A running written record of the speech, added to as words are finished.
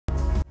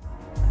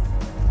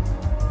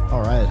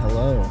All right,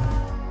 hello.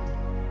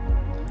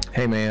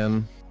 Hey,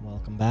 man.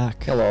 Welcome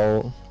back.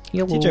 Hello.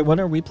 Hello. TJ, what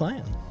are we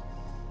playing?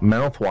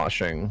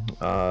 Mouthwashing.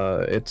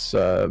 It's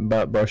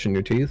about brushing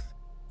your teeth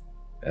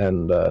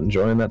and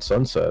enjoying that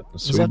sunset.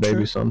 Sweet that baby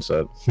true?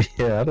 sunset.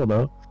 Yeah, I don't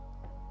know.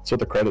 That's what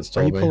the credits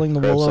Are told you me. pulling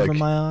the wool over like,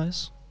 my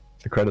eyes?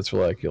 The credits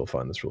were like, you'll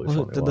find this really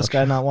funny. Did this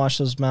guy not wash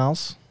his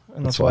mouth?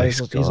 And that's why he's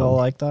all gone.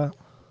 like that?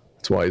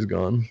 That's why he's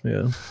gone,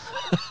 yeah.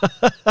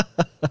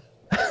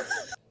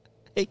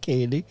 Hey,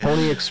 Katie.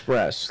 Pony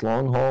Express,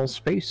 long haul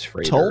space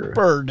freighter.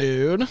 Tulper,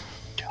 dude.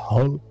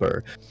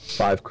 Tulper.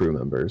 5 crew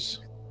members.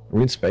 Are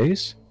we in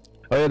space?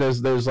 Oh yeah,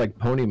 there's like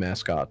pony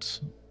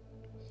mascots.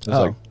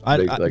 There's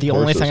the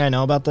only thing I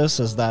know about this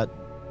is that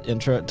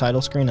intro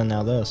title screen and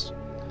now this.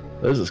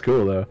 This is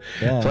cool though.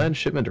 Yeah. Planned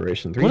shipment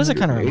duration 382 What does it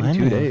kind of remind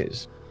me of?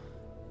 days.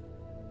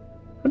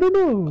 I don't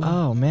know.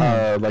 Oh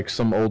man. Like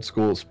some old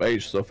school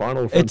space, the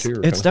final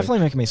frontier. It's definitely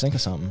making me think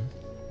of something.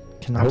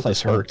 I hope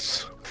this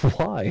hurts.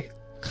 Why?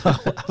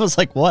 I was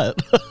like,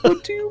 what?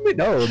 What do you mean?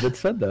 No, it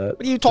said that.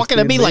 What are you talking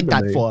to me like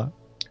that for?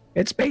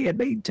 It's being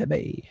mean to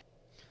me.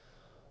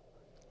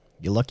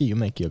 You're lucky you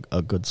make you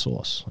a good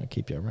sauce. I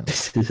keep you around.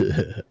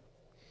 Did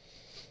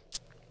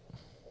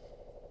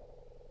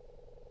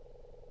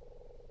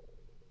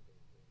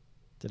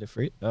it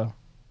freeze? Oh.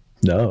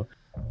 No.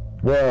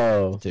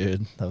 Whoa.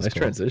 Dude, that was nice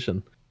cool.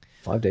 transition.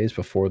 5 days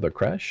before the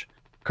crash.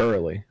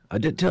 Curly, I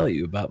did tell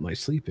you about my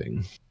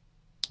sleeping.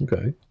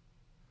 Okay.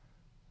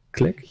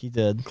 Click. He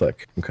did.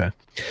 Click. Okay.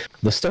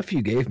 The stuff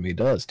you gave me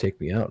does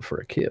take me out for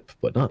a kip,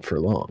 but not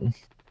for long.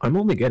 I'm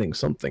only getting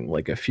something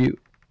like a few.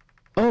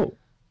 Oh.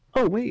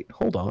 Oh, wait.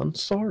 Hold on.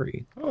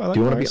 Sorry. Oh, I like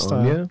Do you want to be style.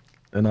 Anya?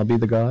 And I'll be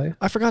the guy?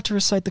 I forgot to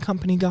recite the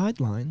company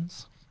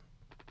guidelines.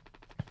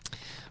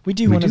 We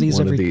do one of these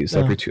every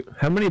 2.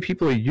 How many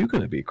people are you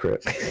going to be,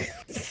 Crit?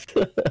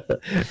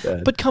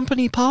 But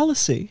company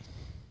policy.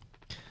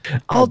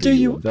 I'll do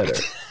you better.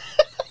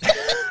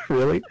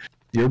 Really?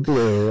 You're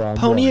blue. I'm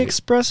Pony white.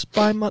 Express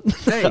by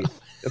month. Hey,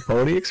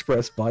 Pony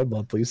Express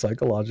bi-monthly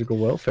psychological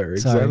welfare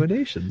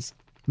examinations.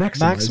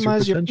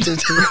 Maximize your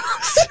potential.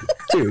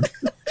 Dude,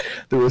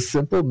 through a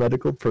simple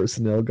medical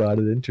personnel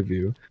guided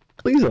interview,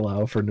 please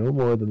allow for no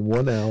more than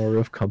 1 hour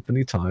of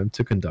company time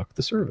to conduct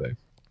the survey.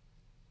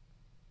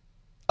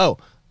 Oh.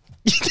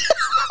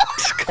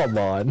 Come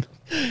on.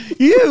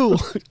 You!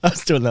 I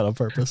was doing that on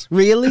purpose.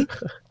 Really?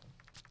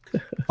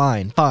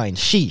 Fine.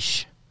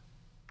 Sheesh.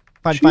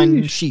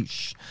 Fine,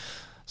 sheesh.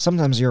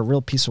 Sometimes you're a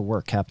real piece of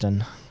work,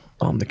 Captain.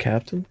 I'm the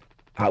captain?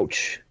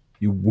 Ouch.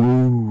 You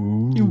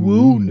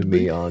wound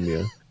me,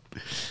 Anya.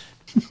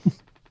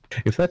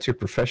 If that's your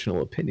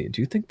professional opinion,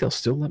 do you think they'll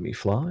still let me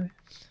fly?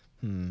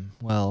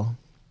 Well,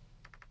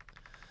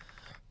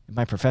 in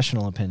my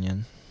professional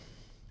opinion.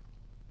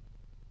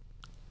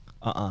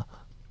 Oh.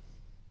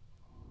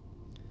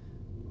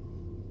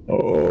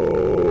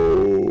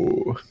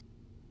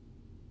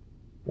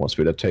 Wants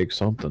me to take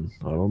something.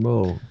 I don't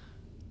know.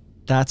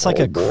 That's like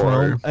a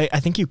chrome.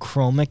 I think you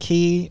chroma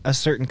key a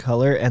certain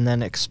color and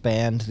then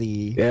expand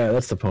the. Yeah,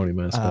 that's the pony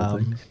mascot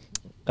thing.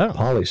 Oh.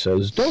 Polly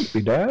says, "Don't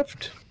be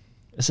daft."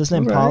 Is his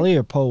name Polly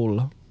or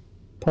Pole?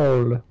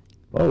 Pole.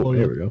 Oh,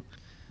 here we go.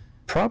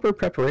 Proper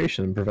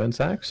preparation prevents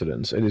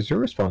accidents. It is your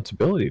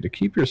responsibility to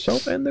keep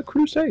yourself and the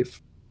crew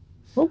safe.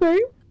 Okay.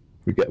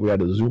 We got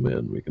to zoom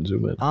in. We can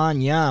zoom in.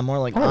 Anya, more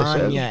like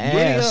Anya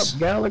ass. Up,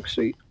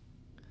 Galaxy.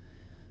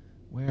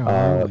 Where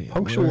are we?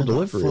 Punctual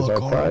delivery is our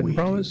pride and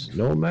promise,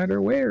 no matter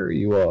where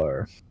you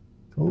are.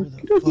 Where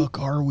the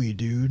fuck are we,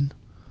 dude?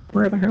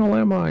 Where the hell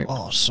am I?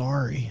 Oh,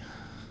 sorry.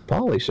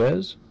 Polly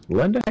says,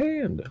 lend a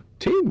hand.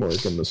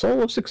 Teamwork is the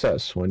soul of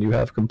success. When you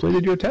have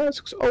completed your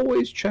tasks,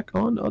 always check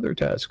on other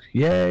tasks.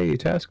 Yay,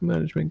 task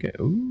management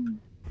game.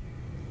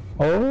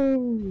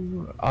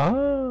 Ooh.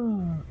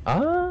 Oh.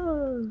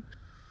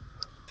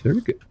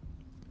 Very good.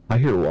 I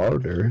hear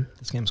water.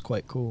 This game's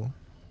quite cool.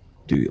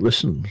 Do you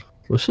listen?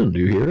 Listen, do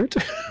you hear it?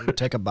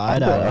 Take a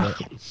bite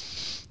out of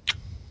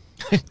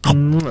it.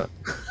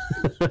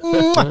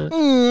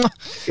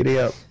 Giddy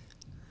up.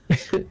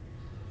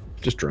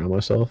 Just drown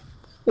myself.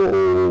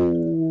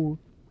 Oh,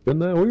 spin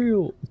that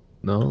wheel.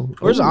 No.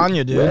 Where's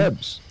Anya, dude?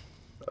 Webs.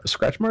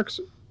 Scratch marks?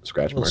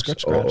 Scratch marks.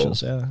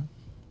 Scratches, yeah.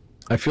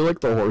 I feel like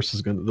the horse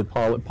is gonna,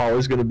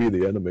 Polly's gonna be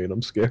the enemy, and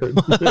I'm scared.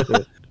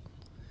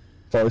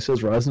 Polly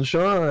says, rise and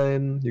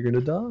shine. You're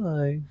gonna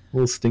die.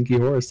 Little stinky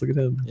horse, look at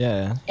him.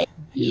 Yeah.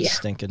 He's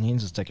stinking. He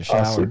needs to take a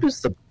shower. Sleep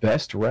is the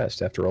best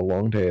rest after a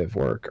long day of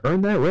work.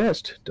 Earn that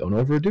rest. Don't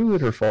overdo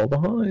it or fall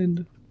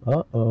behind.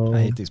 Uh-oh.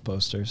 I hate these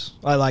posters.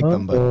 I like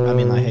them, but I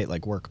mean, I hate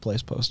like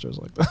workplace posters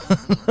like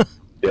that.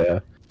 Yeah.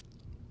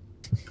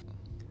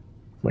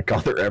 My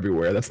God, they're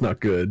everywhere. That's not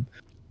good.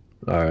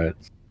 All right.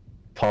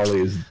 Polly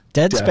is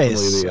Dead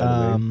Space. the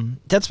enemy.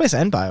 Dead Space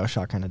and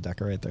BioShock kind of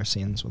decorate their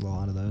scenes with a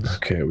lot of those.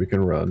 Okay, we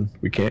can run.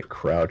 We can't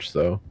crouch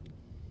though.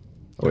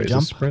 Oh, wait, is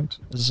this sprint?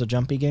 Is this a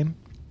jumpy game?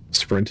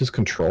 Sprint is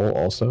control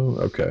also?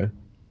 Okay.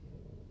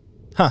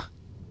 Huh.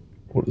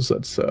 What does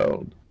that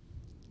sound?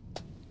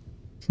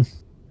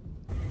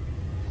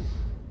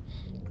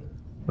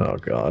 Oh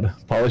God.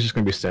 Polly's just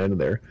gonna be standing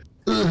there.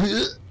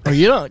 Oh,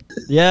 you don't?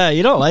 Yeah,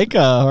 you don't like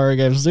horror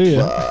games, do you?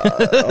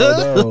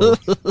 Oh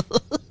no!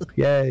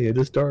 Yay! It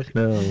is dark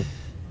now.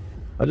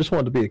 I just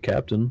wanted to be a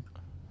captain.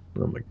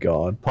 Oh my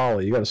god,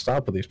 Polly, you gotta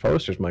stop with these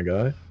posters, my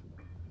guy.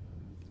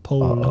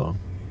 Pole.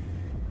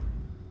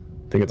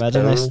 Think it's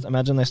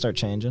imagine they start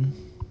changing.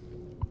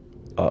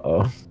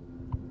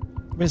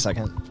 Wait a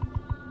second.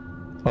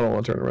 I don't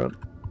want to turn around.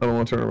 I don't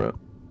want to turn around.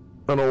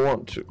 I don't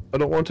want to. I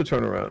don't want to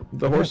turn around.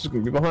 The horse is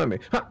going to be behind me.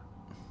 Ha!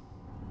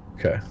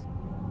 Okay.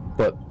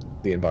 But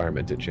the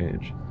environment did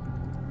change.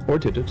 Or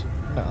did it?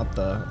 Up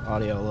the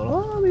audio a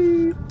little.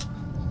 Mommy.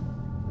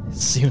 It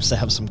seems to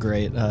have some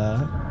great...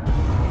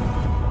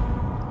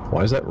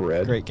 Why is that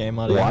red? Great game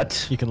audio.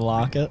 What? You can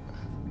lock it.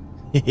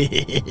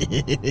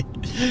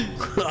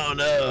 Oh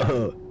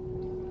no!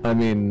 I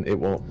mean, it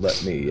won't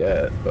let me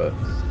yet, but...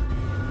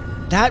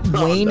 That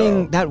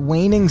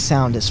waning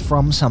sound is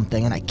from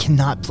something, and I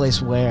cannot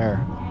place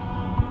where.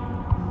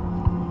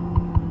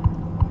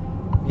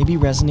 Maybe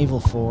Resident Evil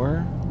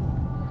 4?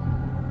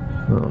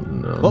 Oh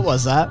no. What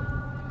was that?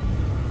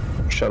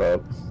 Shut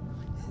up.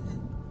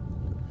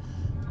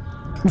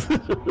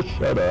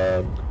 Shut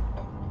up.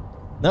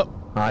 Nope.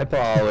 Hi,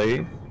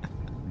 Polly.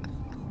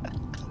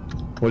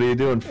 What are you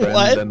doing, friend?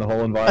 What? And the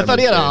whole environment. I thought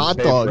he had a hot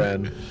dog.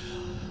 Friend.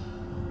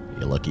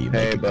 You're lucky you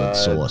make a good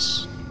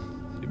sauce.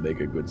 You make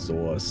a good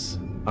sauce.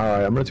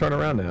 Alright, I'm gonna turn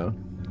around now.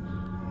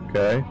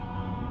 Okay?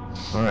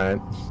 Alright.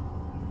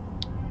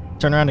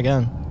 Turn around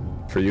again.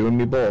 For you and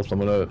me both, I'm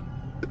gonna...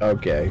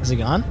 Okay. Is he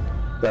gone?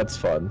 That's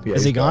fun. Yeah,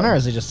 is he gone, or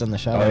is he just in the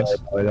shadows?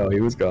 Oh, I know,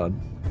 he was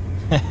gone.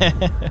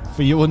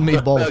 For you and me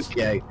both.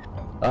 Okay.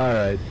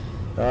 Alright.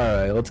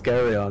 Alright, let's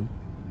carry on.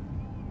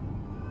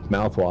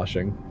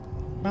 Mouthwashing.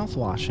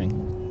 Mouthwashing.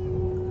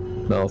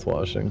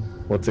 Mouthwashing.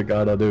 What's it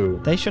gotta do?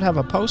 They should have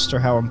a poster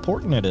how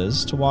important it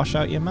is to wash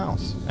out your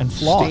mouth and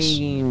floss.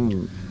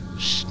 Steam.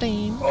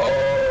 Steam.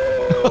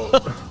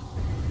 Oh.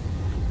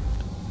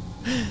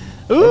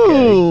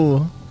 Ooh.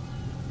 Okay.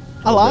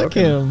 I like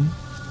him.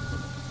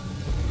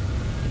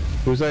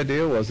 Whose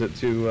idea was it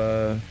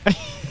to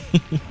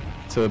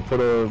to put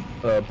a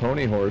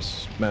pony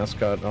horse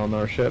mascot on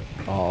our ship?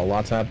 Oh,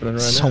 lots happening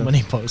right now. So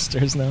many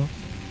posters now.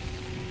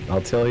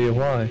 I'll tell you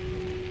why.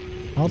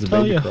 I'll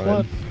tell you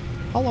what.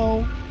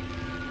 Hello.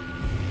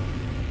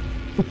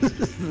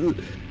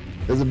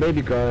 There's a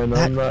baby crying.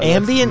 That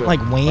ambient,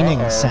 like,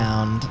 waning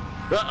sound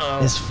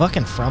is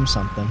fucking from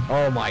something.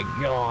 Oh my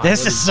god.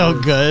 This is so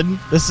good.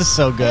 This is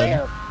so good.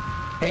 Help.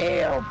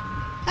 Help.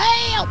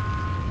 Help.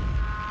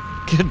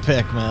 Good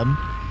pick, man.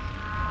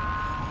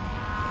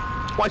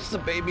 Watch the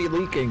baby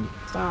leaking.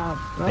 Stop.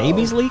 No.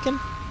 Babies leaking?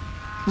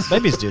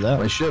 Babies do that.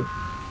 My ship.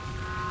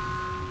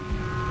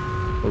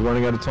 We're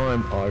running out of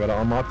time. Oh, I gotta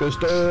unlock this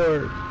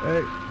door.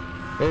 Hey,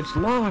 it's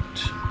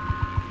locked.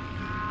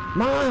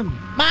 Mom!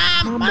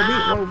 Mom! The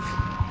meatloaf!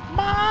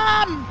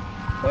 Mom!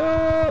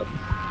 Oh!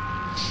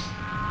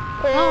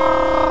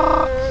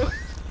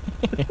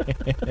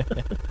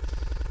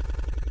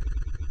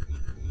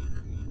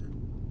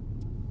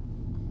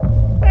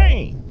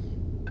 Hey!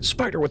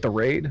 Spider with the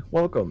raid.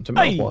 Welcome to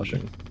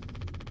mouthwashing.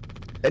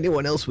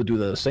 Anyone else would do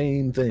the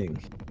same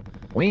thing.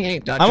 We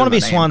ain't touching I want to be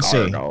the damn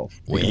Swansea. cargo.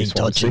 We ain't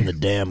touching the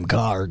damn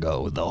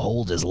cargo. The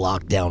hold is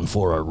locked down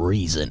for a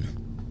reason.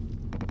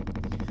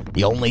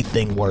 The only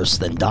thing worse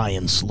than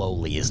dying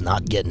slowly is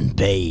not getting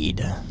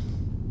paid.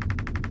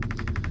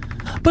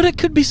 But it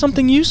could be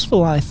something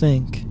useful, I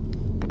think.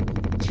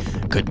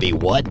 Could be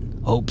what?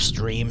 Hopes,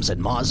 dreams,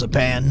 and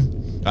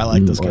marzipan? I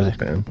like this guy.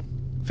 Marzipan.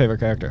 Favorite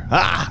character.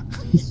 Ah!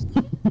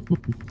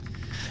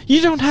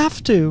 You don't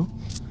have to.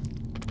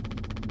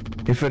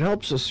 If it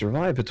helps us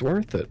survive, it's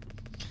worth it.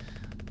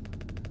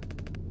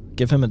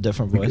 Give him a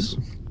different voice.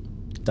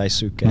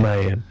 Daisuke.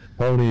 Man,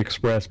 Pony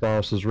Express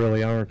bosses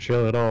really aren't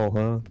chill at all,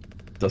 huh?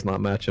 Does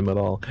not match him at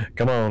all.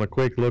 Come on, a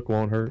quick look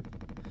won't hurt.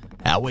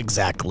 How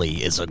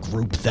exactly is a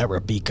group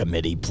therapy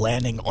committee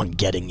planning on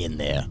getting in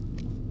there?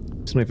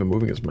 He's not even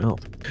moving his mouth.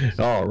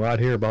 Oh, right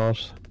here,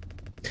 boss.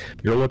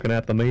 You're looking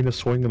at the meanest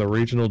swing of the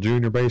regional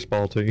junior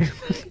baseball team.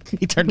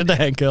 He turned into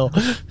Hank Hill.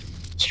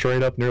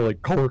 Straight up nearly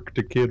corked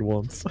a kid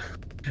once.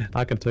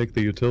 I can take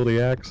the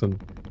utility axe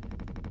and...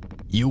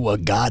 You were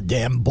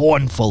goddamn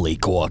born fully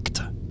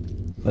corked.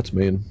 That's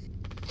mean.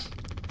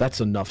 That's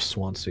enough,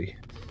 Swansea.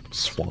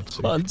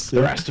 Swansea.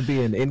 There has to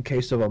be an in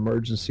case of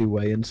emergency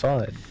way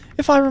inside.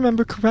 If I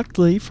remember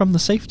correctly from the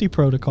safety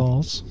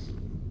protocols,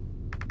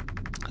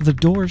 the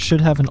doors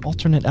should have an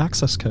alternate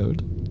access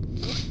code.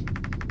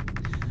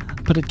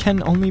 But it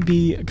can only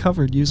be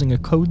covered using a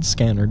code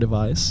scanner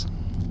device.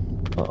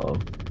 Uh-oh.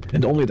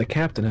 And only the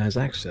captain has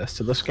access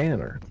to the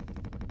scanner.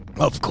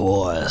 Of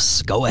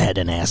course. Go ahead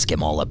and ask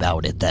him all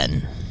about it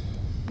then.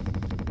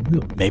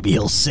 Maybe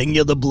he'll sing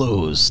you the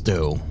blues,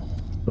 too.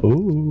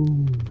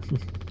 Ooh.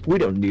 We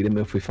don't need him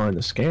if we find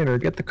the scanner,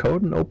 get the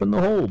code, and open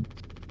the hold.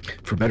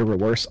 For better or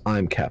worse,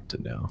 I'm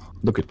captain now.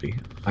 Look at me.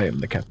 I am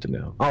the captain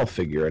now. I'll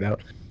figure it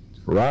out.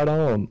 Right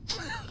on.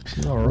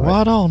 All right.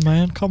 Right on,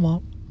 man. Come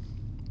on.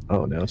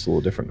 Oh, now it's a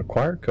little different.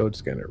 Acquire code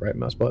scanner. Right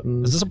mouse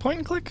button. Is this a point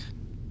and click?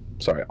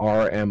 Sorry,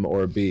 R, M,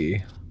 or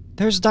B.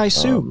 There's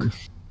Daisuke.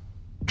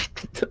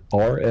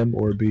 R, M,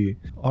 or B.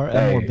 R,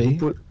 M, or B?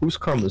 Whose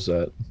cum is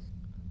that?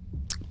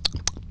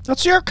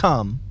 That's your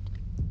cum.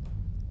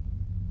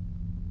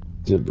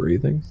 Is it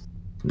breathing?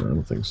 No, I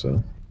don't think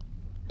so.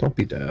 Don't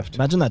be daft.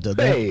 Imagine that did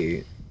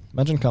that.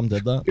 Imagine cum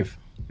did that.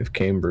 If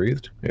Kame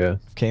breathed, yeah.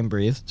 If Kame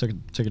breathed, took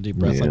a deep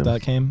breath like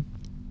that, Kame.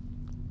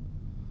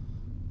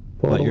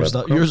 But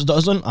yours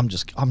doesn't? I'm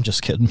just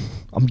kidding.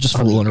 I'm just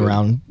fooling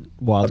around,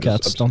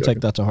 Wildcats. Don't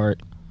take that to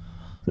heart.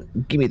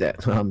 Give me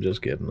that. I'm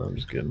just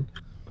kidding.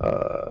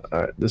 All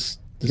right, this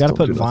you gotta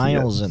put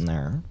vinyls in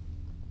there.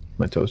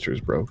 My toaster is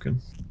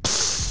broken.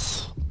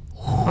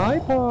 Hi,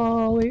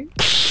 Polly.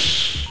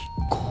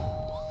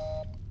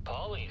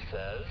 Polly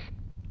says,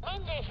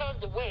 Mondays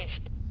have the wish,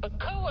 but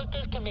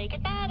coworkers can make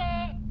it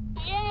better.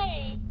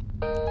 Yay!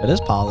 It is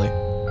Polly.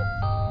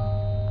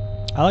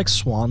 I like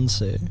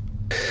Swansea.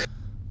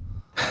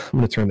 I'm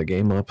gonna turn the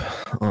game up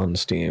on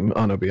Steam,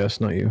 on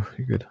OBS, not you.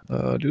 You're good.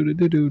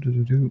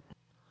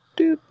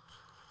 Dude.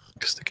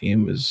 Because the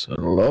game is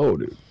low,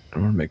 dude. I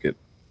want to make it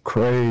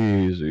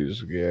crazy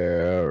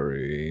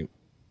scary.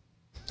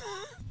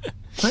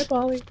 Hi,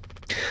 Polly.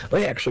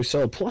 They actually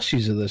sell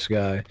plushies of this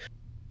guy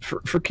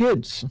for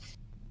kids.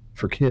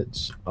 For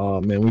kids. Oh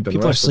man, we've been.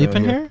 People are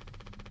sleeping here.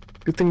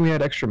 Good thing we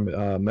had extra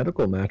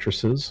medical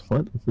mattresses.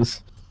 What?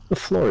 The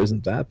floor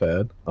isn't that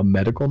bad. A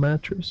medical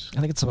mattress?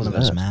 I think it's one of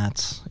those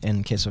mats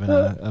in case of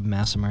a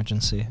mass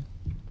emergency.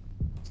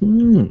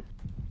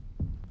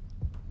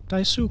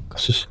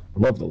 Daisuke. I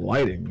love the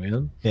lighting,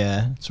 man.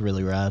 Yeah, it's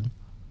really rad.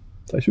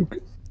 Daisuke.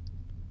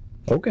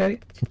 Okay.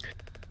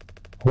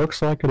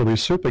 Looks like it'll be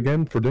soup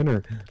again for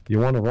dinner. You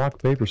want to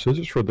rock, paper,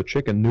 scissors for the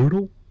chicken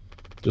noodle?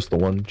 Just the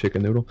one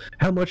chicken noodle?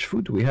 How much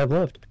food do we have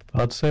left?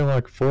 I'd say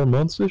like 4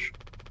 months-ish.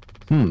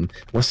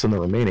 Less than the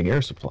remaining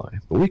air supply,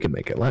 but we can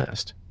make it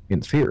last.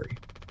 In theory.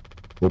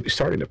 We'll be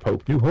starting to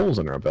poke new holes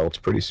in our belts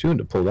pretty soon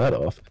to pull that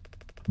off.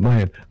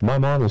 Man, my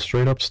mom will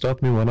straight up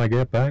stuff me when I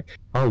get back.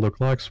 I'll look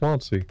like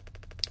Swansea.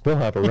 We'll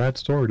have a rad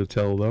story to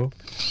tell, though.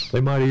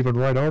 They might even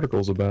write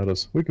articles about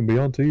us. We can be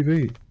on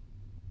TV. ...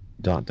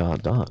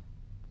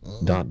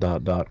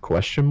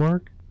 Question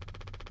mark?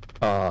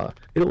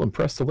 It'll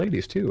impress the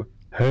ladies, too.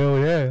 Hell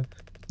yeah.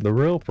 The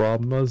real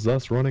problem is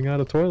us running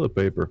out of toilet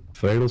paper.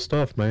 Fatal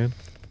stuff, man.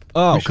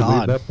 Oh, we should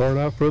leave that part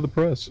out for the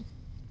press.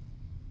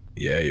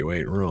 Yeah, you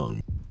ain't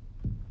wrong.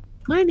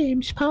 My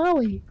name's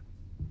Polly.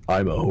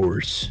 I'm a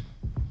horse.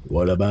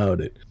 What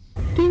about it?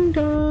 Ding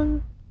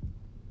dong.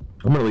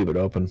 I'm gonna leave it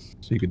open so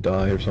you could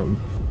die or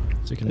something.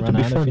 So you can run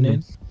out if you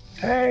need.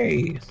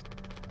 Hey!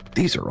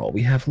 These are all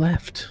we have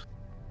left.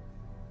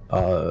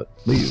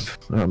 Leave.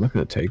 I'm not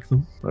gonna take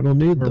them. I don't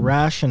need them. We're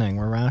rationing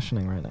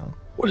right now.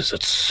 What does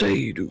it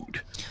say,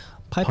 dude?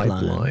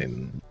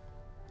 Pipeline.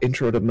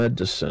 Intro to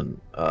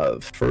medicine.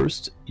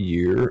 First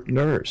year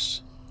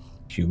nurse.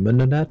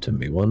 Human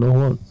anatomy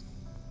 101.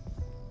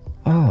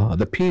 Ah,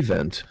 the P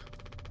vent.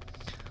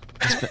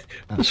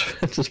 This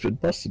vent has been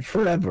busted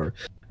forever.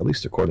 At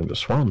least according to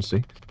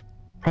Swansea.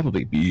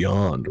 Probably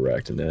beyond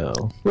wrecked now.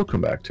 We'll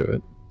come back to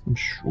it, I'm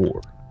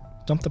sure.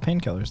 Dump the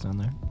painkillers down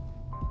there.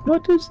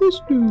 What does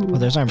this do? Oh,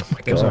 there's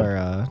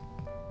our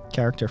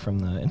character from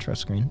the intro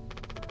screen.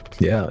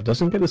 Yeah, it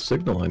doesn't get a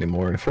signal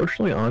anymore.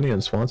 Unfortunately, Anya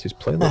and Swansea's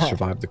playlist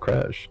survived the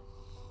crash.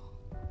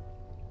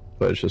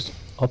 But it's just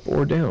up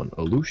or down,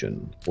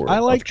 illusion, or I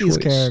like these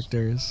choice.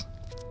 Characters.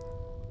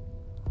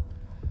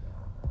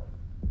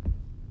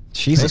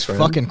 Jesus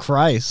fucking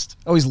Christ.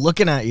 Oh, he's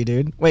looking at you,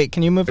 dude. Wait,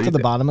 can you move to the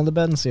bottom of the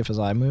bed and see if his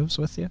eye moves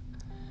with you?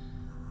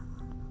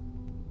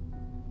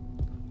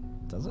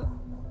 Does it?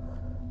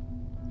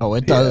 Oh,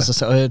 it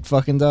does. It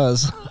fucking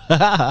does.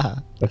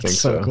 I think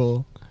so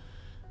cool.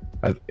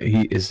 I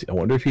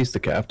wonder if he's the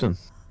captain.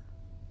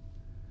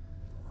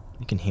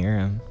 You can hear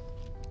him.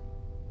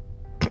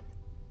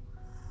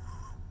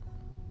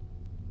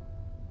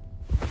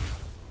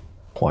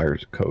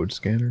 Requires a code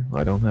scanner?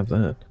 I don't have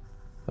that.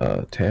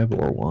 Tab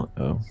or want?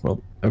 Oh,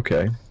 well,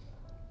 okay.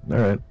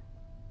 Alright.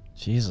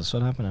 Jesus,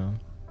 what happened to him?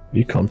 Are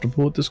you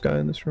comfortable with this guy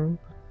in this room?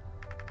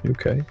 You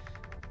okay?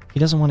 He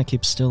doesn't want to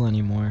keep still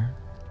anymore.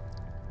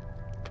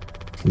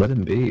 Let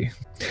him be.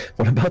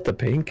 What about the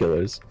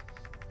painkillers?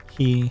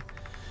 It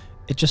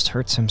just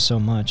hurts him so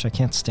much. I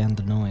can't stand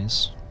the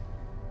noise.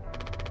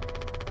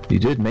 You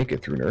did make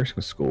it through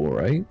nursing school,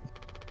 right?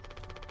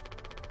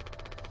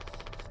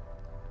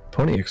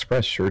 Pony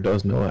Express sure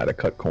does know how to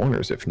cut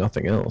corners, if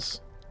nothing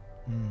else.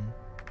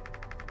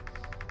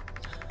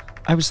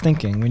 I was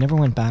thinking, we never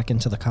went back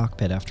into the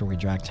cockpit after we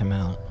dragged him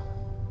out.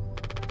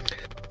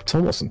 It's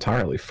almost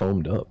entirely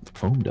foamed up.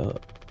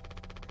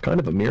 Kind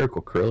of a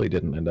miracle Curly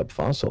didn't end up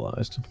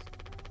fossilized.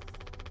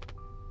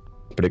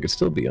 But it could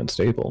still be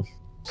unstable.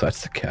 So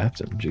that's the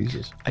captain,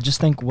 Jesus. I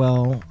just think,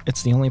 well,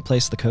 it's the only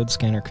place the code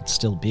scanner could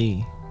still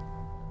be.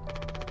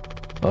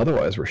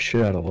 Otherwise, we're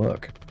shit out of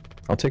luck.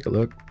 I'll take a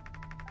look.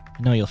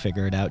 I know you'll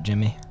figure it out,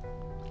 Jimmy.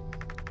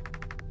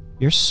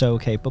 You're so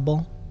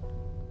capable.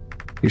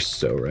 You're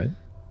so right.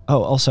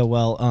 Oh, also,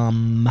 well,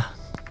 I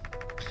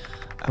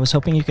was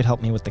hoping you could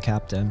help me with the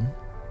captain.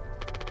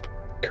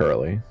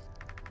 Curly.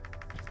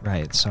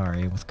 Right,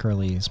 sorry, with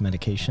Curly's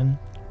medication.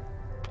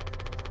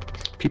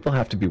 People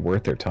have to be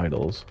worth their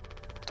titles.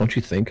 Don't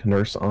you think,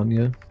 Nurse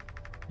Anya?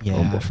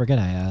 Yeah, I forget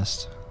I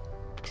asked.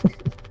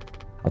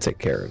 I'll take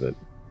care of it.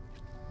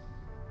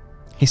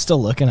 He's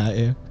still looking at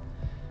you.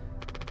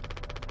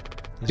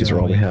 These are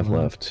all we have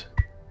left.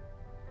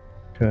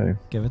 Okay.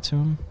 Give it to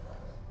him.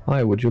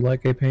 Hi, would you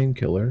like a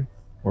painkiller?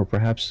 Or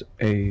perhaps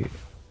a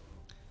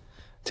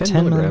 10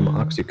 milligram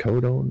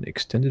oxycodone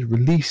extended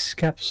release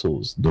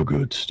capsules? The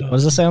good stuff. What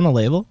does it say on the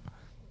label?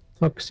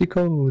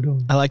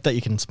 Oxycodone. I like that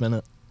you can spin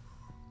it.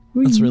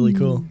 That's really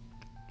cool.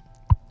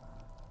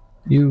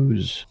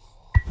 Use.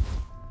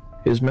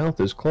 His mouth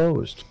is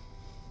closed.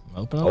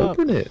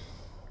 Open it.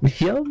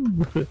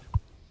 Yum.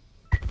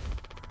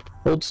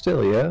 Hold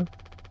still, yeah?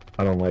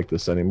 I don't like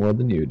this any more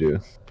than you do.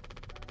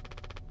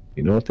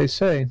 You know what they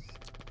say.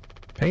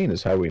 Pain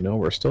is how we know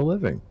we're still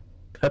living.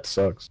 That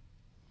sucks.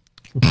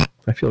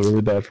 I feel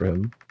really bad for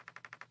him.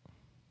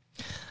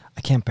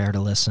 I can't bear to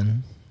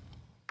listen.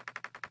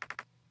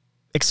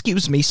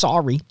 Excuse me,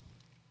 sorry.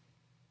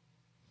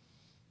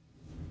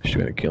 Is she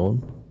gonna kill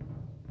him?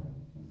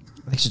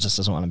 I think she just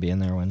doesn't want to be in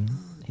there when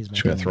he's making...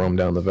 She's gonna throw him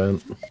down the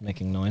vent.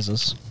 Making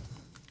noises.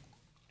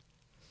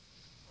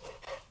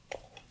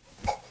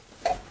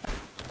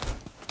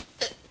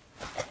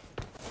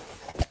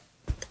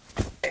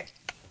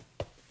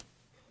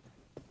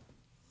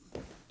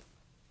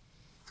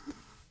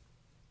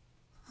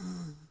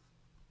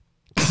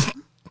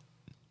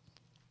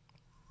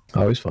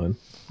 Oh, he's fine.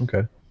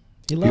 Okay.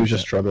 He was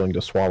just struggling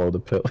to swallow the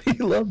pill. He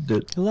loved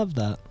it. He loved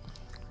that.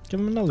 Give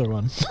him another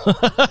one.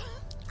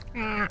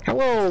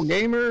 Hello,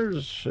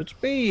 gamers. It's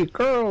me,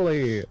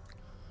 Curly.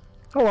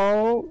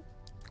 Hello.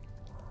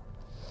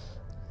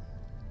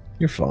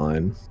 You're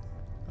fine.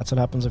 That's what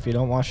happens if you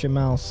don't wash your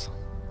mouth.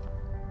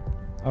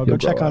 Oh, go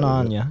check on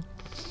Anya.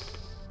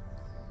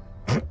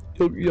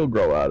 You'll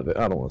grow out of it.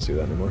 I don't want to see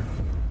that anymore.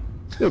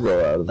 You'll grow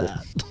out of it.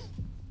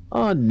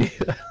 Anya.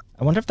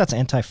 I wonder if that's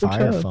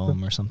anti-fire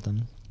foam or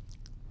something.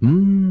 We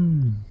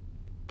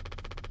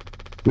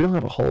don't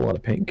have a whole lot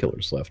of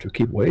painkillers left. We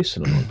keep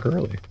wasting them on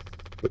Curly.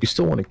 But you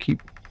still want to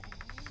keep...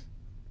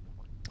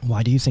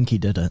 Why do you think he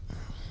did it?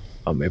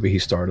 Oh, maybe he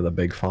started a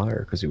big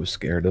fire because he was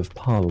scared of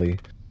Polly.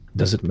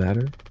 Does it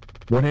matter?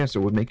 What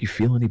answer would make you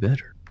feel any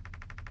better?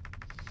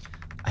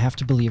 I have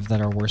to believe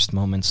that our worst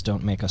moments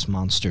don't make us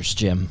monsters,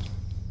 Jim.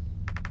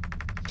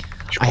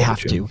 I have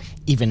to,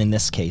 even in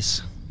this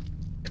case.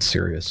 It's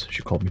serious.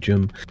 She called me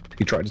Jim.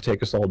 He tried to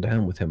take us all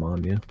down with him,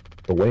 Anya.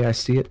 The way I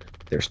see it,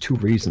 there's 2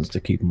 reasons to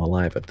keep him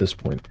alive at this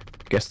point.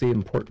 Guess the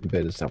important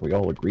bit is that we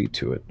all agreed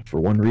to it, for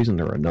one reason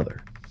or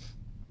another.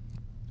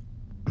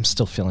 I'm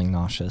still feeling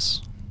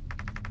nauseous.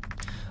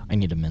 I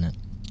need a minute.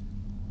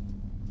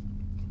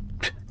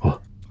 Oh.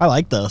 I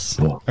like this.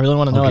 Oh. I really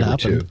want to know what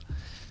happened.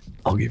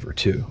 I'll give her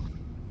 2.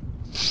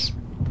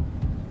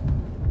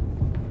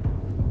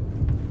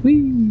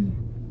 Whee!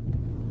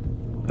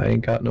 I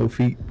ain't got no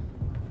feet.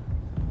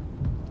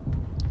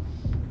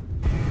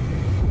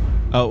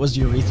 Oh, it was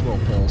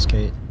urethral pills,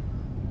 Kate.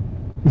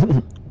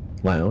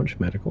 Lounge,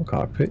 medical,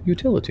 cockpit,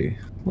 utility.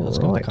 Yeah, let's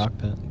go to the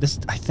cockpit.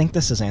 I think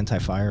this is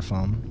anti-fire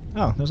foam.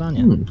 Oh, there's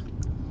Anya.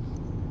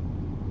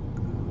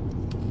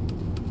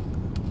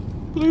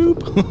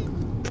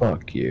 Bloop.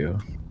 Fuck you.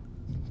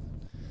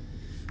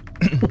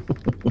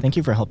 Thank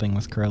you for helping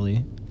with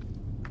Curly.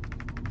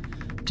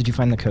 Did you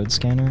find the code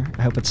scanner?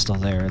 I hope it's still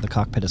there. The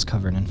cockpit is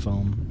covered in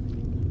foam.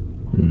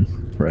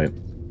 Right.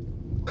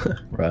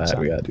 Right,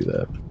 we gotta do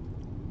that.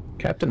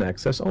 Captain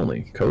access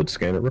only. Code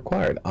scanner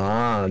required.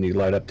 Ah, and you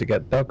light up to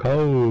get the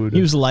code.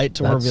 Use light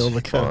to reveal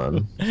the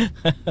code.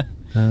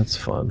 That's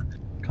fun.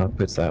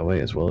 Cockpit's that way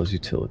as well as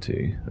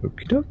utility.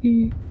 Okie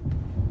dokie.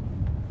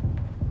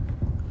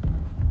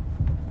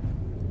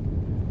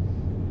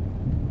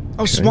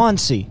 Oh, okay.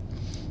 Swansea.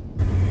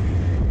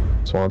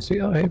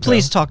 Swansea? Oh, hey,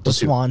 please talk to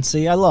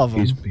Swansea. I love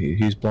him.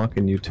 He's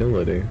blocking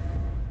utility.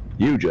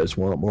 You just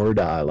want more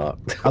dialogue.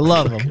 I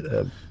love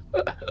him.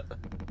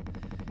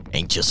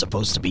 Ain't you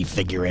supposed to be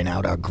figuring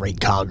out our great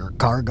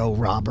cargo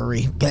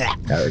robbery? Why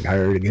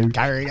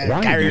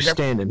are you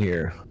standing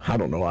here? I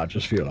don't know. I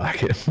just feel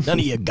like it. None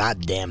of your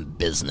goddamn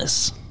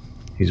business.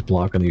 He's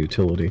blocking the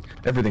utility.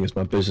 Everything is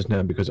my business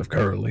now because of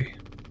Curly.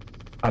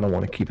 I don't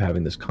want to keep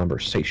having this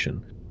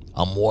conversation.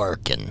 I'm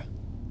working.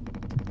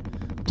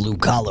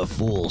 Blue-collar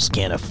fools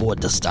can't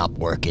afford to stop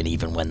working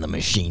even when the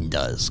machine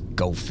does.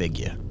 Go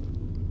figure.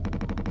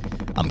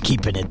 I'm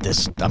keeping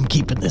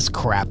this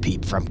crap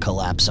heap from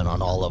collapsing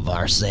on all of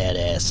our sad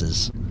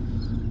asses.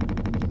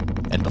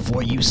 And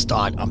before you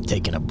start, I'm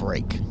taking a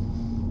break.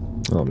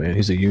 Oh man,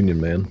 he's a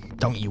union man.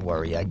 Don't you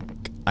worry, I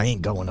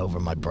ain't going over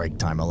my break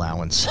time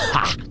allowance.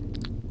 Ha!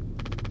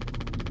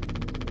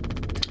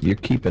 You're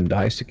keeping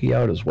Daisuke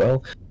out as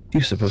well?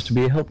 He's supposed to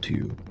be a help to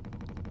you.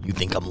 You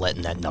think I'm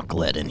letting that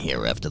knucklehead in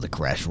here after the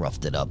crash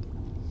roughed it up?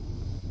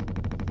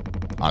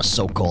 Our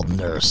so-called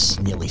nurse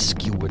nearly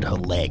skewered her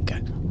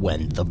leg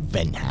when the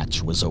vent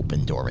hatch was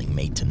open during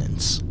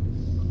maintenance.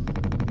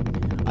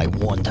 I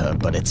warned her,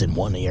 but it's in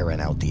one ear and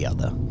out the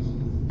other.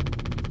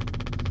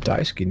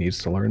 Daisuke needs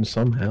to learn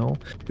somehow.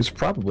 There's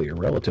probably a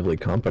relatively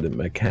competent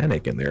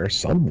mechanic in there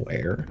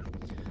somewhere.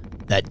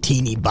 That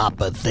teeny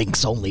bopper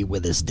thinks only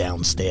with his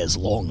downstairs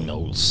long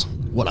nose.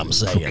 What I'm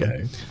saying.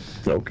 Okay.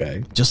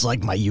 Okay. Just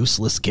like my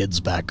useless kids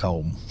back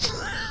home.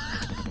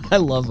 I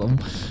love them.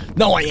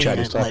 No, I Chad,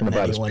 he's ain't talking letting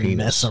about his anyone penis.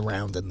 mess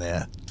around in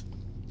there.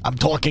 I'm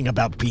talking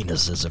about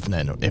penises, if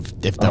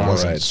that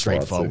wasn't right,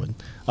 straightforward.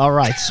 All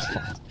right, so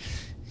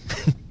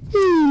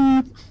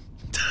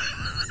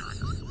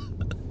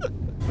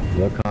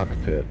The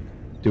cockpit.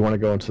 Do you want to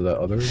go into the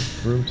other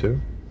room too?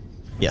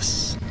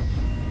 yes.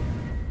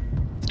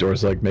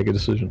 Door's like, make a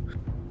decision.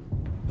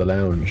 The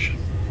lounge.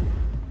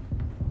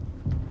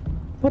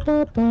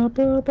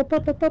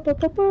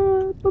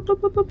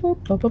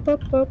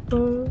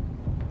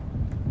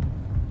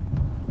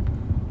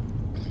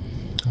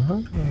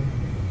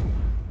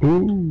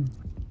 Ooh,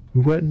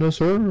 we went in a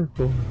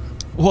circle.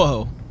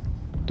 Whoa.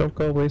 Don't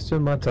go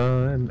wasting my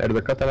time.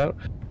 Editor, cut that out.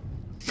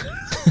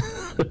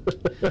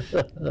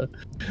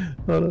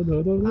 I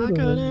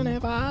couldn't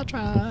if I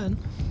tried.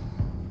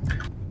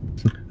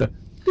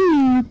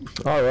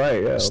 All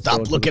right, yeah.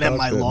 Stop looking at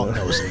my long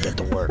nose and get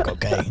to work,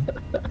 okay?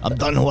 I'm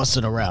done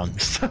horsing around.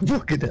 Stop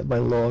looking at my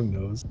long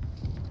nose.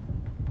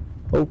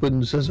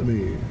 Open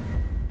sesame.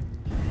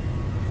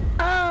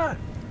 Ah!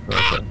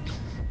 Okay.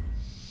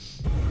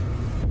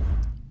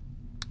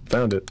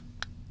 Found it.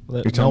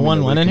 You're No telling me one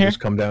that we went in can here? Just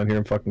come down here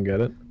and fucking get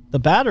it. The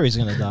battery's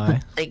gonna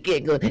die. I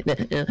can't go.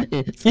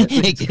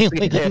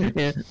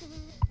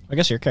 I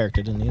guess your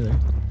character didn't either.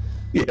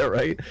 Yeah,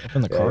 right.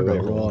 In the cargo you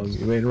ain't hold. wrong.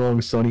 You ain't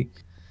wrong, Sonny.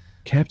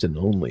 Captain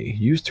only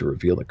used to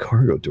reveal the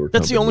cargo door.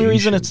 That's the only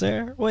reason combination. it's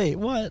there. Wait,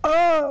 what?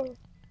 Oh.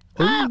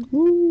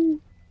 Ooh.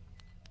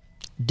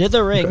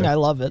 Dithering, Okay. I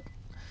love it.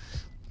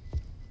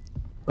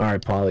 All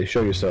right, Polly,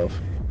 show yourself.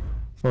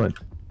 Fine.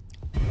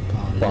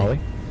 Polly.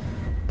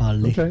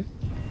 Polly. Okay.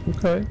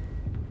 Okay.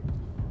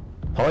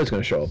 Polly's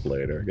gonna show up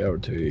later.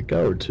 Guarantee.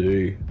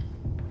 Guarantee.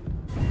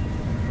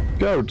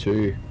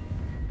 Guarantee.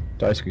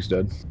 Daisuke's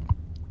dead.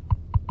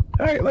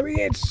 Hey, let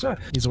me in. He's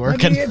Let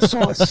working. me in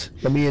sauce.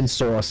 Let me in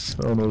sauce.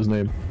 I don't know his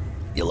name.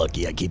 You're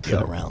lucky I keep you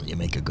around. You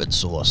make a good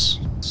sauce.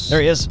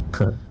 There he is.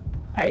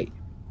 Hey.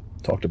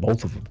 Talk to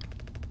both of them.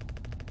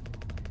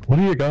 What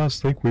do you guys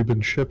think we've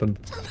been shipping?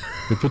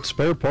 If it's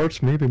spare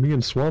parts, maybe me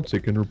and Swansea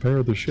can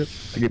repair the ship.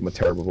 I gave him a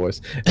terrible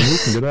voice. And we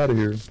can get out of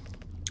here.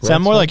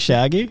 Sound more like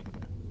Shaggy?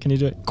 Can you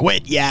do it?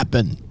 Quit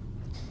yapping.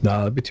 Nah,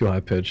 that'd be too high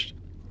pitched.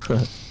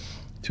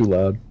 Too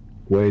loud.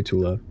 Way too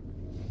loud.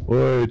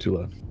 Way too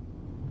loud.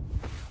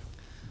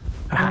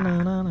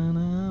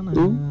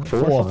 Ooh,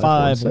 4,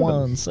 5,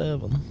 1,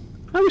 7.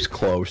 I was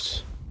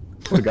close.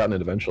 Would have gotten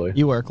it eventually.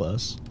 You were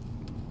close.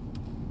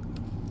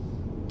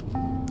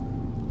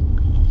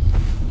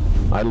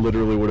 I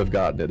literally would have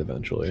gotten it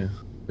eventually. I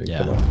mean,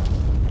 Yeah.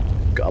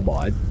 Come on. Come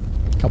on.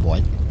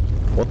 Cowboy.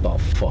 What the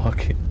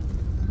fuck?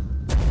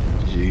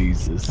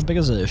 Jesus. How big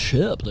is a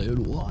ship,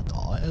 dude? What the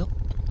hell?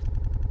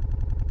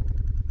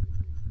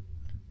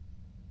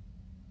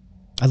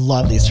 I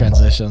love these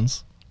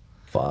transitions.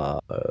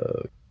 Fuck.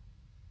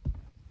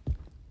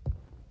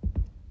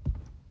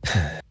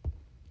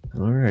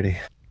 Alrighty.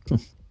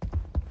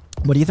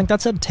 What do you think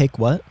that said? Take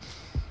what?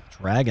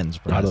 Dragon's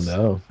breath. I don't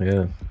know.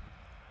 Yeah.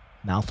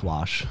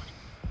 Mouthwash.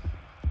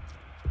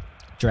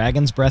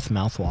 Dragon's breath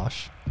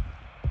mouthwash.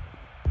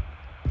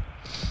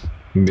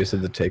 Maybe it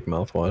said the take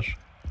mouthwash.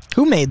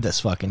 Who made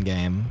this fucking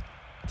game?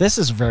 This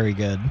is very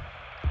good.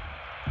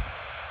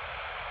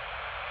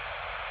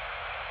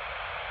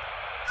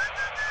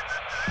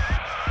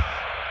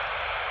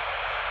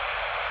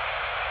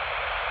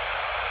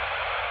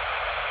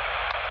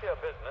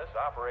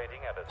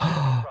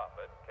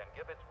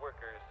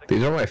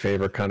 These are my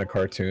favorite kind of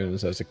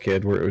cartoons as a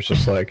kid, where it was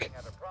just like,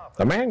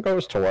 the man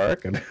goes to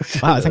work, and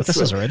Wow, I think this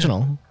is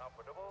original.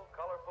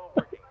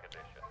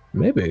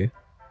 maybe.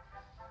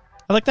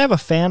 I like they have a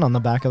fan on the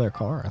back of their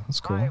car. That's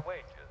cool.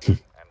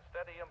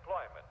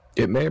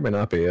 It may or may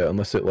not be it,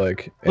 unless it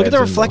like. Look at the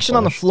adds in reflection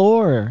on the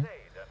mouthwash.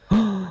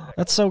 floor.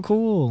 That's so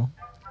cool.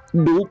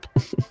 Nope.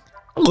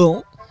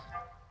 Well,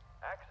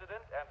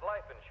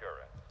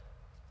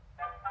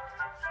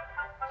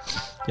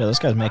 yeah, this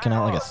guy's making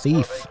out like a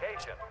thief.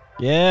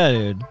 Yeah,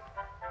 dude. The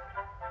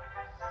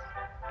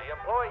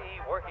employee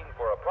working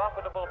for a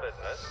profitable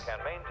business can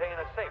maintain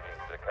a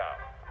savings account,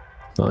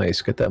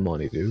 Nice, get that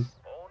money, dude. own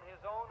his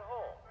own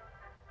home,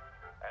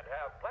 and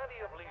have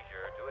plenty of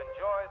leisure to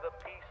enjoy the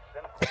peace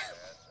and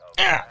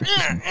quiet of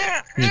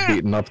He's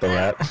beating up the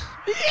rat.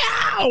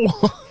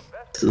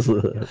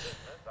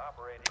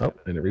 Oh,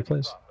 and it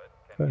replays.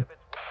 Okay.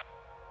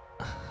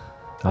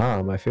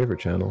 Ah, my favorite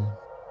channel.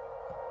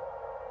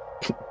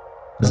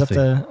 Is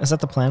that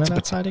the planet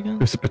outside again?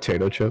 There's a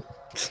potato chip.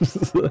 Is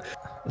this for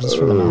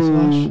the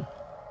mouthwash?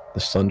 The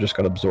sun just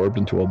got absorbed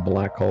into a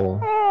black hole.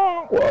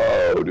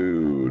 Whoa,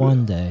 dude.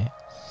 One day.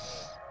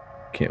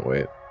 Can't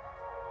wait.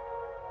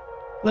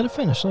 Let it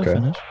finish. Let it Okay.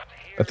 finish.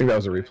 I think that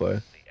was a replay.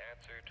 the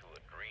answer to a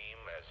dream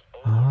as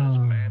old as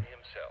man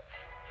himself,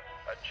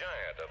 a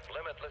giant of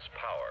limitless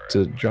power. It's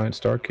a giant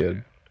star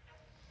kid.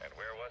 And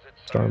where was it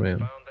Starman.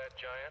 found that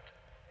giant?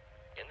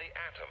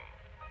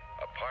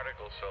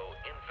 particle so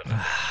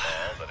infinitely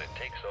small that it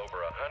takes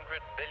over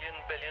 100 billion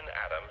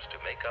atoms to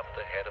make up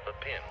the head of a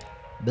pin.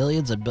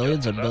 Billions and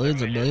billions and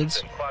billions and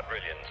billions.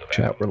 Quadrillions of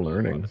Chat, we're atoms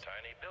learning. form the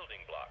tiny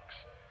building blocks,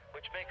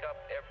 which make up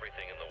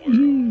everything in the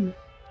world.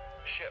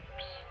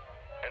 Ships,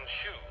 and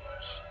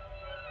shoes,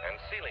 and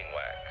sealing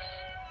wax,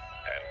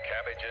 and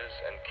cabbages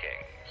and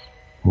kings.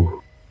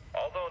 Ooh.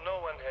 Although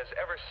no one has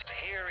ever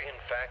here, in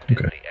fact, is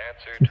the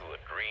answer to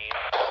a dream.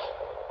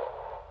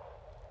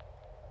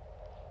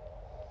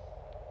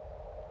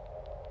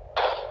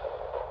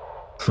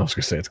 I was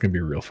gonna say it's gonna be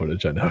real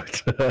footage. I know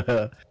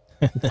it.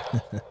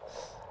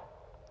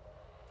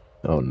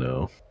 Oh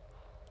no!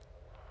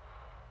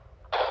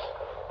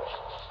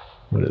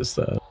 What is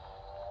that?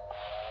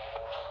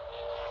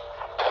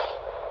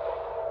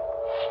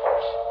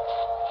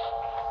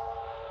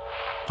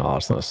 Oh,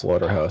 it's not a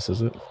slaughterhouse,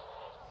 is it?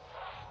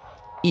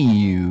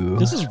 Ew.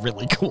 This is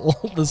really cool,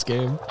 this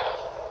game.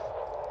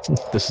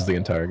 This is the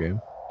entire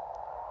game.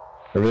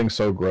 Everything's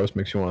so gross,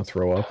 makes you want to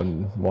throw up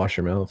and wash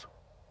your mouth.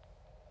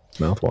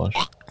 Mouthwash.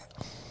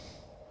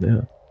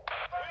 Yeah.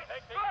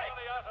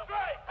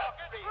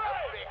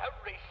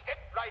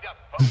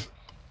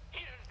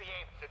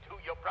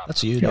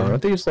 That's you, dude. Yeah,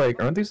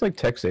 aren't these like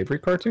Tex Avery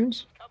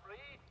cartoons?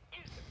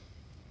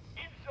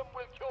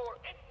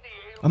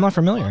 I'm not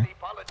familiar.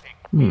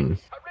 Hmm.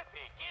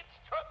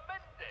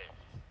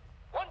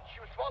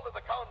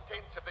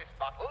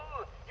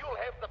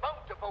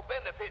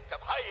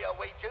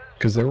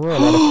 Because there were a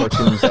lot of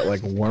cartoons that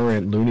like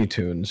weren't Looney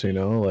Tunes, you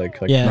know, like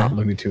Yeah. not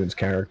Looney Tunes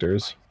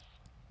characters.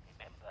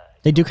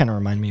 They do kind of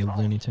remind me of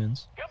Looney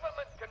Tunes.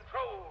 Government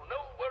control, no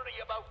worry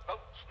about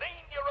votes.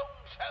 Name your own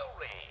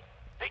salary.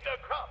 Bigger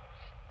crops,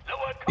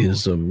 lower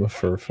costs. Ism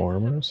for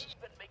farmers.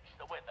 Even makes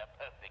the weather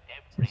perfect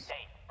every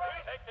day.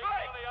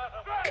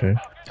 Okay.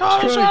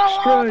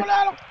 Strike.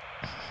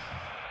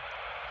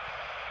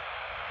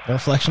 The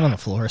reflection on the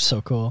floor is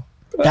so cool.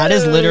 That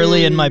is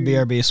literally in my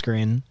BRB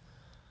screen.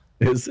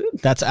 Is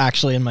it? That's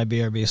actually in my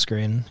BRB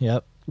screen.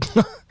 Yep.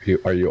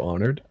 Are you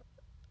honored?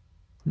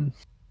 What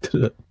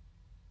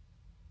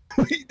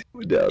are you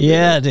doing down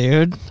Yeah,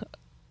 there? dude.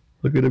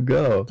 Look at him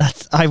go.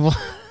 That's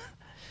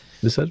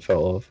His head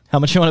fell off. How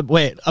much you want to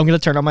wait? I'm gonna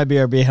turn on my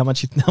BRB. How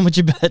much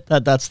you bet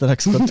that that's the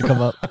next clip to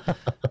come up?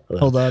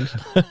 Hold on.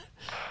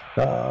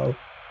 Oh.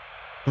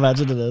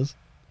 Imagine it is.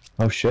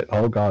 Oh shit.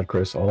 Oh god,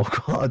 Chris. Oh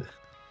god.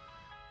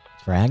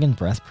 Dragon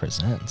Breath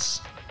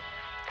presents.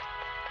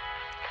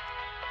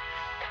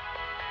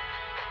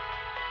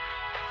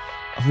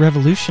 A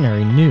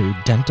revolutionary new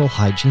dental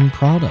hygiene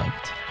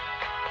product.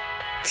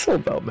 It's all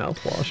about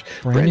mouthwash.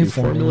 Brand new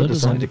formula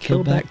designed to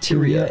kill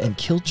bacteria and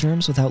kill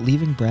germs without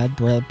leaving bad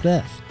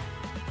breath.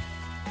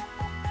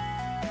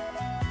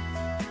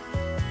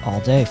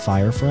 All day,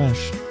 fire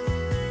fresh.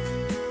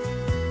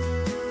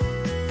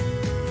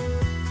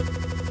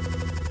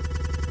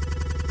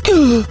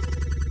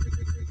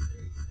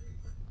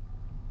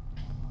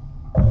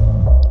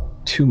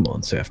 Two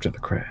months after the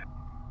crash.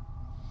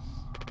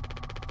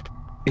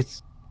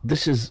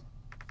 This is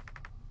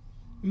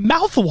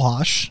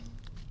Mouthwash.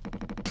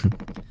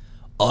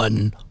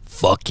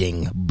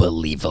 Unfucking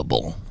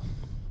believable.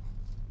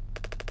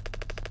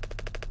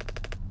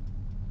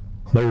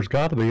 There's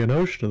got to be an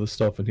ocean of the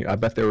stuff in here. I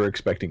bet they were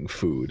expecting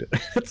food.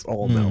 It's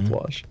all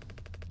mouthwash.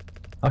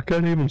 I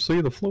couldn't even see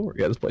the floor.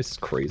 Yeah, this place is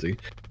crazy.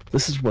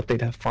 This is what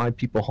they'd have 5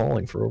 people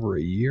hauling for over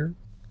a year.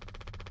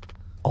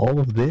 All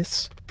of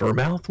this for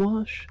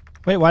mouthwash?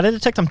 Wait, why did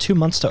it take them 2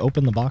 months to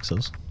open the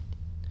boxes?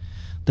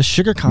 The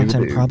sugar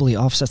content probably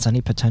offsets any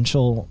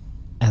potential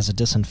as a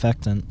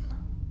disinfectant.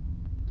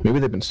 Maybe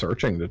they've been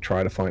searching to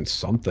try to find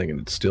something and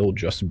it's still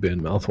just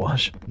been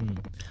mouthwash.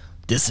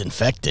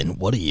 Disinfectant?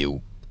 What are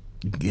you?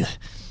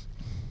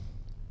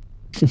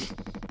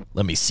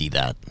 Let me see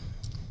that.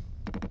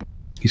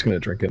 He's gonna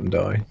drink it and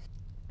die.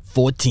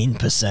 14%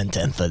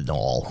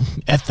 ethanol.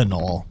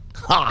 Ethanol.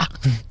 Ha!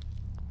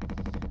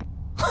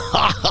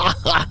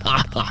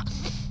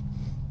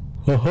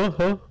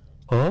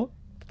 Huh?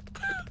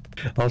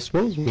 I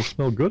suppose we'll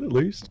smell good at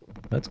least.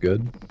 That's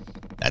good.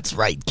 That's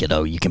right,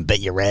 kiddo. You can bet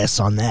your ass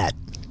on that.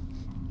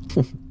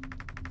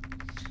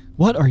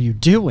 What are you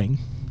doing?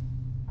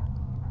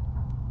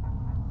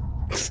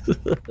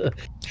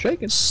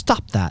 Shaking.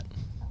 Stop that.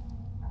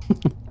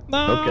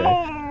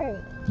 Okay.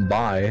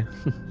 Bye.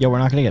 Yeah, we're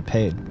not gonna get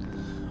paid.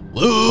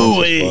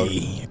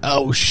 Louie!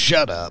 Oh,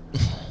 shut up.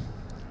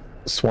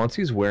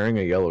 Swansea's wearing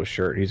a yellow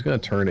shirt. He's gonna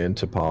turn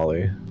into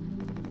Polly.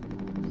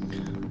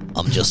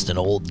 I'm just an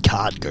old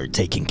codger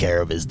taking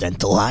care of his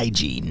dental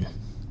hygiene.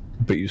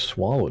 But you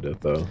swallowed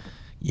it, though.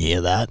 You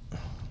hear that?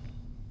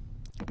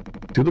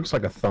 Dude looks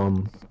like a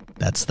thumb.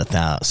 That's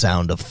the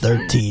sound of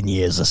 13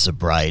 years of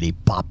sobriety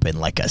popping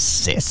like a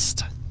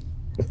cyst.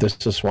 This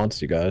is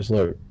Swansea, guys.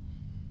 Look.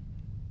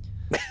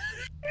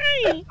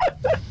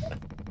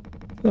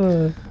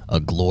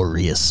 A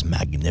glorious,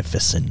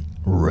 magnificent,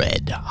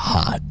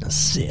 red-hot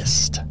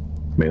cyst.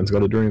 Man's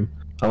got a dream.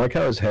 I like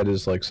how his head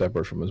is, like,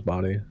 separate from his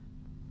body.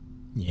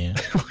 Yeah.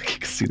 Like, you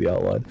can see the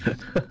outline.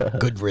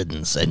 Good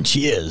riddance and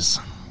cheers.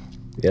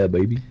 Yeah,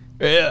 baby.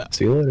 Yeah.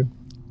 See you later.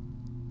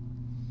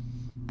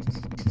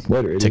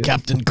 Later, To idiot.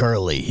 Captain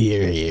Curly,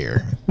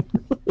 here.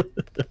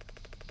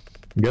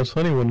 Guess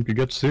anyone could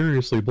get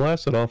seriously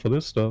blasted off of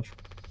this stuff.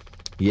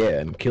 Yeah,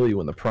 and kill you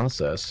in the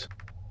process.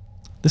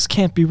 This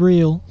can't be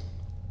real.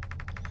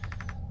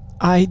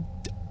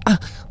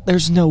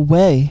 There's no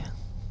way.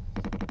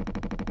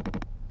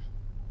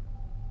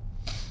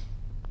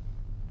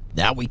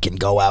 Now we can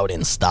go out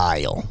in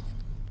style.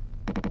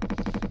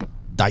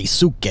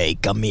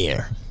 Daisuke, come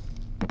here.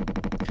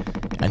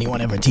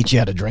 Anyone ever teach you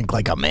how to drink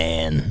like a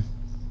man?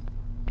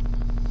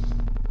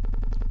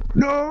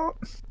 No!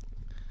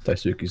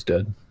 Daisuke's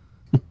dead.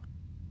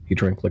 He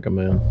drank like a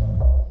man.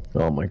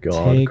 Oh my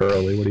god,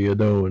 Curly, what are you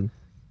doing?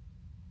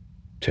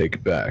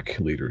 Take back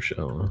leadership.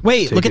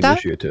 Wait, Take look at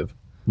that. initiative.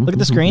 Look at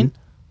the screen.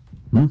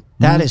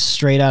 That is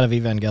straight out of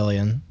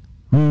Evangelion.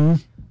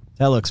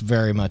 That looks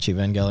very much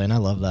Evangelion. I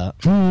love that.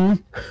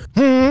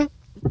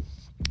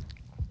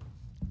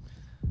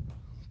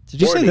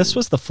 Did you say this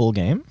was the full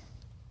game?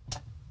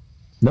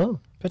 No.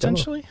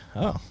 Potentially?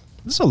 Oh.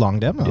 This is a long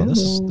demo. This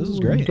is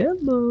great.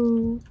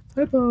 Demo.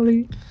 Hi,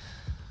 Polly.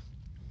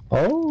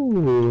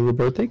 Oh, the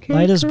birthday cake.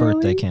 Light his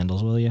birthday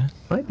candles, will you?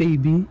 Hi,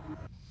 baby.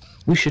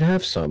 We should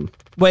have some.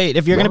 Wait,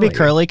 if you're going to be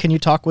Curly, can you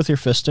talk with your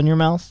fist in your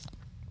mouth?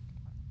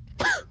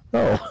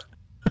 Oh.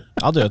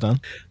 I'll do it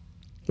then.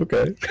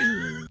 Okay.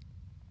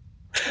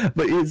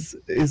 But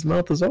his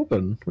mouth is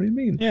open. What do you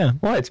mean? Yeah.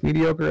 Why? It's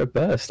mediocre at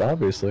best,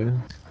 obviously.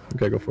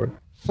 Okay, go for it.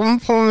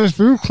 Sometimes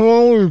you can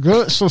only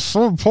get to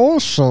some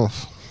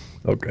stuff.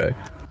 Okay.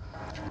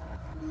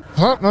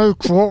 That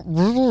makes what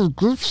really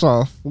good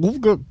stuff. We'll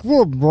get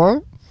good,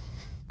 right?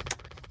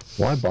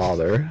 Why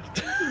bother?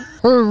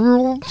 Hey, we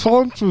don't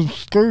time to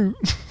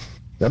skate.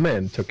 That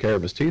man took care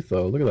of his teeth,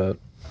 though. Look at that.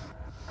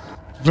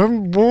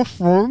 Then both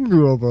for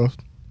any of us.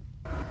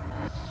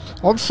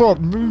 I'm sorry,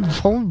 me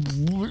telling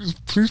you what his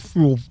teeth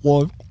feel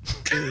like.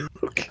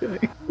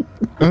 Okay.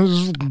 And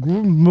it's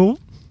good milk.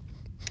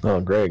 Oh,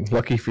 Greg.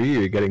 Lucky for you,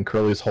 you're getting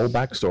Curly's whole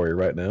backstory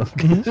right now.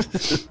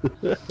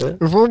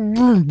 If I'm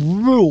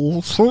being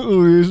real,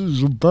 certainly this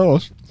is the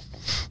best.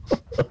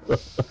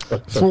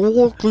 So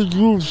what could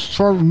you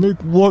try to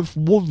make life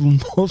more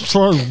than not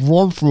try to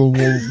run for a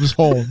while this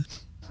hard?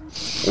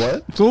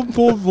 What?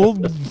 Sometimes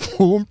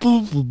I'm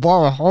to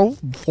buy a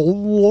house and fall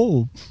in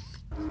love.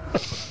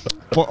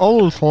 But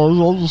other times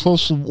I just have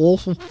some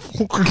awful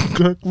fucking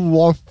cake with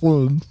my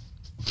friends.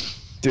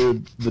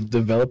 Dude, the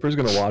developer's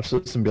gonna watch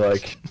this and be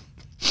like,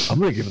 I'm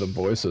gonna give them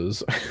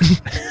voices.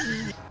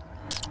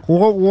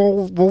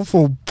 What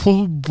for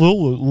pussy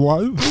bullet,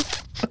 right?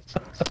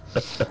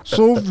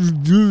 So if you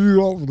do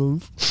the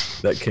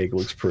others. That cake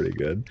looks pretty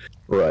good.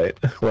 Right.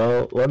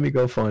 Well, let me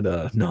go find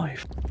a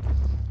knife.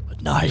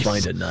 A knife.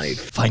 Find a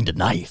knife. Find a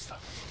knife.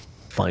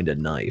 Find a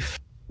knife.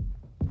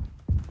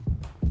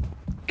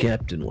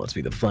 Captain wants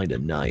me to find a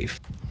knife.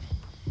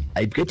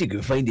 I've got to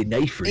go find a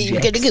knife for You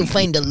gotta go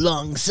find a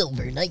long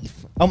silver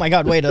knife. Oh my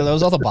god, wait, are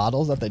those all the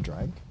bottles that they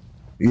drank?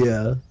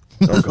 Yeah.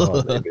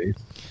 Alcohol, maybe.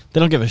 They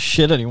don't give a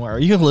shit anymore. Are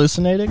you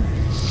hallucinating?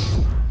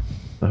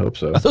 I hope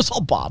so. Are those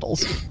all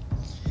bottles?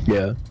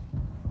 Yeah.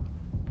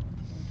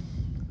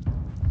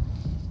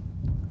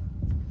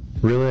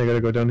 Really? I gotta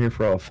go down here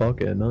for a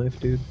fucking knife,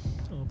 dude?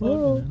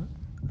 Oh.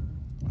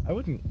 I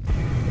wouldn't...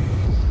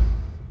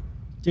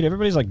 Dude,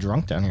 everybody's like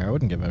drunk down here. I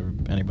wouldn't give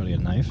anybody a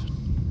knife.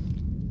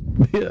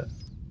 Yeah.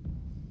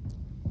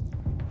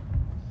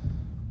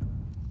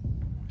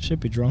 Should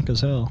be drunk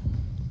as hell.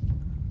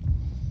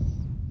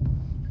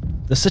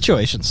 The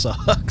situation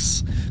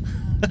sucks.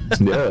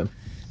 Yeah.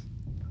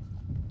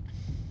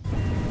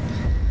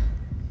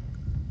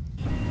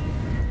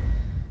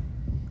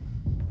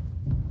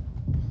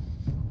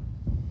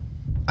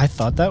 I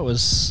thought that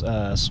was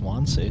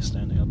Swansea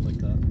standing up like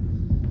that.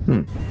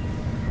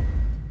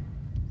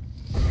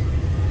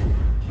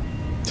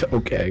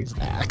 Okay.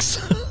 Axe.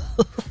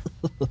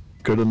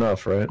 Good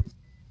enough, right?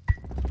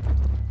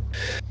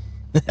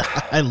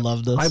 I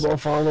love this. Eyeball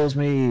follows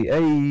me.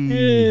 Hey.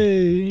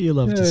 Hey, you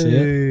love to see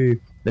it.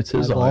 It's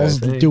his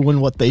Eyeballs eye, doing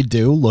what they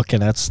do,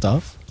 looking at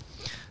stuff.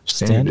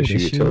 Standard issue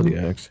issue. utility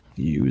axe.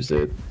 Use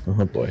it.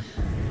 Oh boy.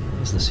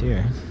 What's this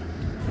here?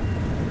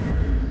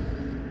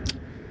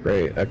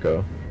 Great.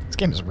 Echo. This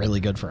game is really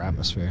good for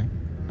atmosphere.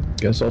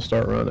 Guess I'll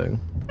start running.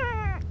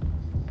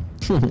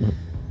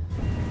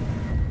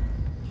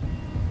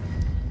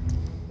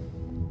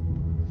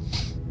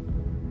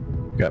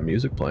 Got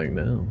music playing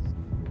now.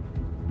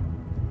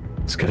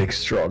 It's getting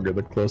stronger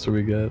the closer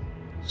we get.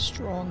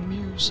 Strong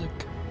music.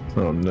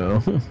 Oh no.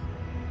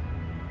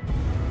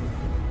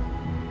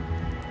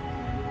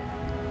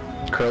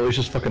 Curly's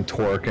just fucking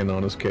twerking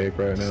on his cake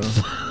right now.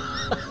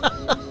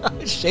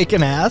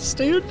 Shaking ass,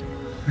 dude.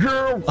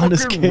 Yeah, I'm On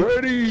his fucking cake.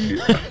 ready.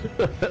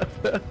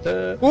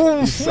 Oh,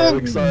 He's so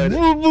excited.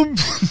 fucking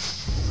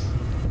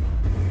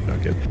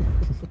I'm kidding.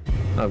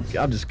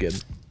 I'm just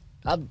kidding.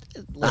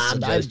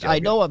 Listen, I'm just I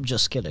know I'm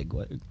just kidding.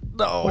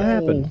 No. What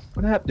happened?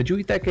 What happened? Did you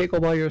eat that cake all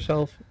by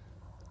yourself?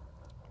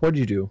 What'd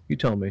you do? You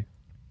tell me.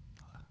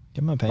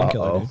 Give him a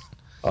painkiller, dude.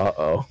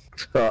 Uh-oh.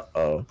 Uh-oh.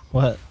 Uh-oh.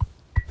 What?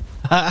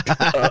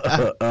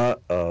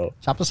 Uh-oh.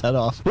 Chop his head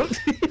off.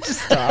 It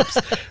just stops.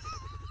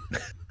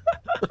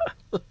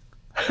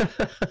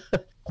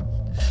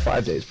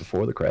 5 days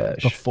before the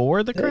crash.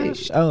 Before the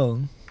crash?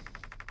 Oh.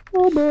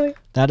 Oh boy.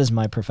 That is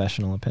my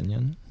professional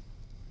opinion.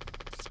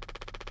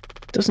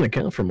 Doesn't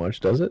account for much,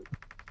 does it?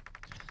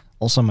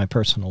 Also my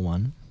personal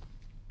one.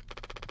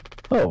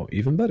 Oh,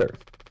 even better.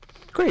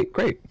 Great,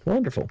 great,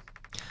 wonderful.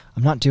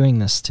 I'm not doing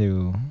this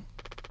to...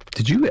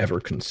 Did you ever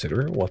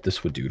consider what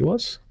this would do to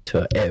us?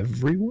 To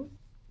everyone?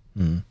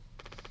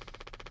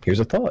 Here's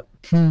a thought.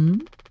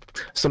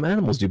 Some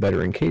animals do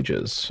better in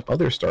cages.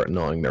 Others start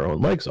gnawing their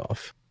own legs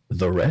off.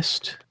 The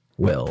rest,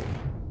 well...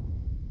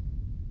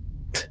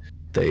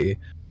 They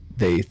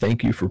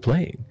thank you for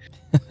playing.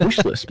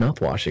 Wishlist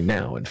mouthwashing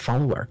now and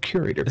follow our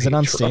curator. Is it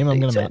on Steam? I'm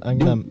gonna.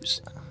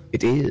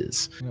 It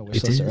is.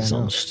 It is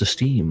on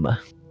Steam.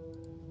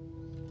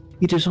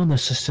 It is on the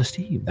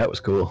Steam. That was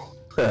cool.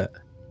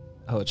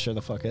 Oh, it sure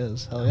the fuck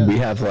is. Hell yeah. We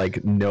have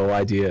like no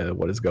idea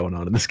what is going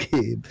on in this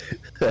game.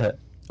 Oh,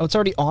 it's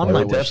already on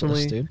my wish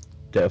list, dude.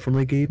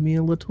 Definitely gave me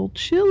a little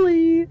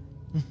chilly.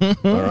 All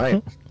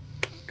right,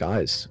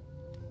 guys,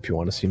 if you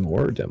want to see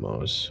more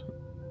demos,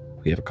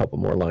 we have a couple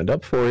more lined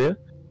up for you.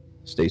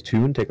 Stay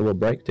tuned, take a little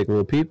break, take a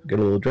little peep, get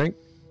a little drink,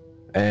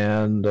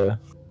 and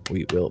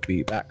we will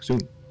be back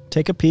soon.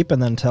 Take a peep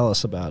and then tell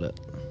us about it.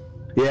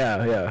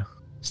 Yeah, yeah.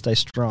 Stay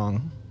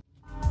strong.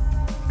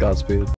 Godspeed.